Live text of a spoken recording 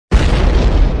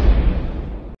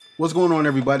What's going on,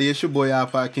 everybody? It's your boy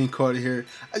iPodKingCarter here.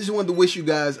 I just wanted to wish you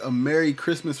guys a Merry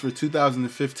Christmas for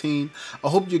 2015. I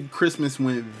hope your Christmas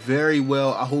went very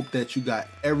well. I hope that you got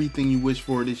everything you wish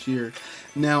for this year.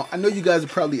 Now, I know you guys are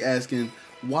probably asking,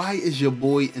 why is your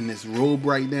boy in this robe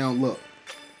right now? Look,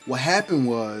 what happened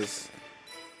was,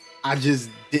 I just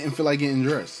didn't feel like getting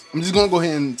dressed. I'm just going to go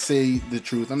ahead and say the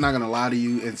truth. I'm not going to lie to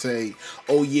you and say,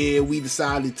 oh yeah, we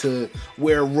decided to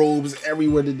wear robes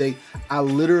everywhere today. I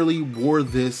literally wore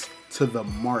this to the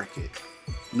market.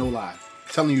 No lie.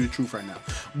 Telling you the truth right now.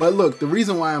 But look, the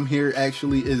reason why I'm here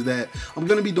actually is that I'm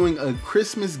going to be doing a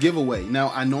Christmas giveaway.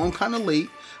 Now, I know I'm kind of late.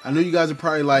 I know you guys are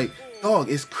probably like, dog,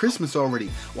 it's Christmas already.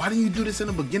 Why didn't you do this in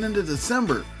the beginning of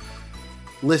December?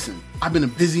 Listen, I've been a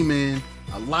busy man.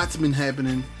 A lot's been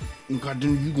happening. And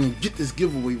goddamn, you're going to get this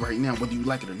giveaway right now, whether you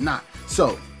like it or not.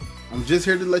 So, I'm just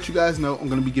here to let you guys know I'm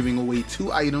going to be giving away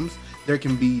 2 items. There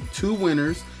can be 2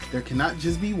 winners. There cannot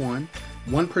just be one.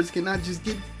 One person cannot just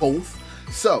get both.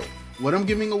 So, what I'm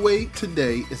giving away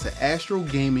today is an Astro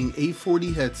Gaming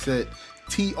 840 headset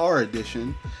TR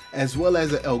edition, as well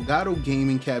as an Elgato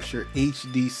Gaming Capture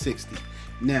HD 60.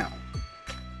 Now,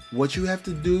 what you have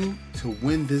to do to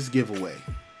win this giveaway,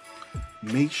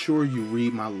 make sure you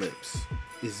read my lips.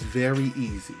 It's very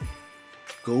easy.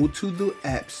 Go to the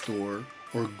App Store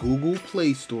or Google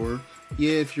Play Store.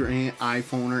 Yeah, if you're an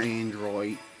iPhone or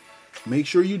Android. Make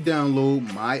sure you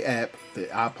download my app, the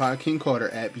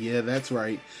iPodKingCarter app. Yeah, that's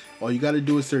right. All you got to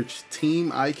do is search Team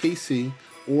IKC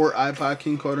or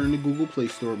iPodKingCarter in the Google Play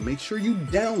Store. Make sure you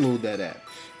download that app.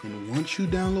 And once you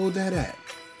download that app,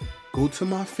 go to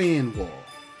my fan wall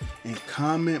and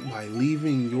comment by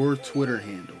leaving your Twitter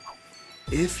handle.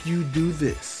 If you do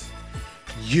this,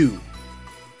 you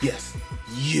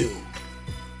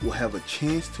will have a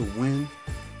chance to win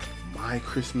my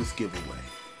Christmas giveaway.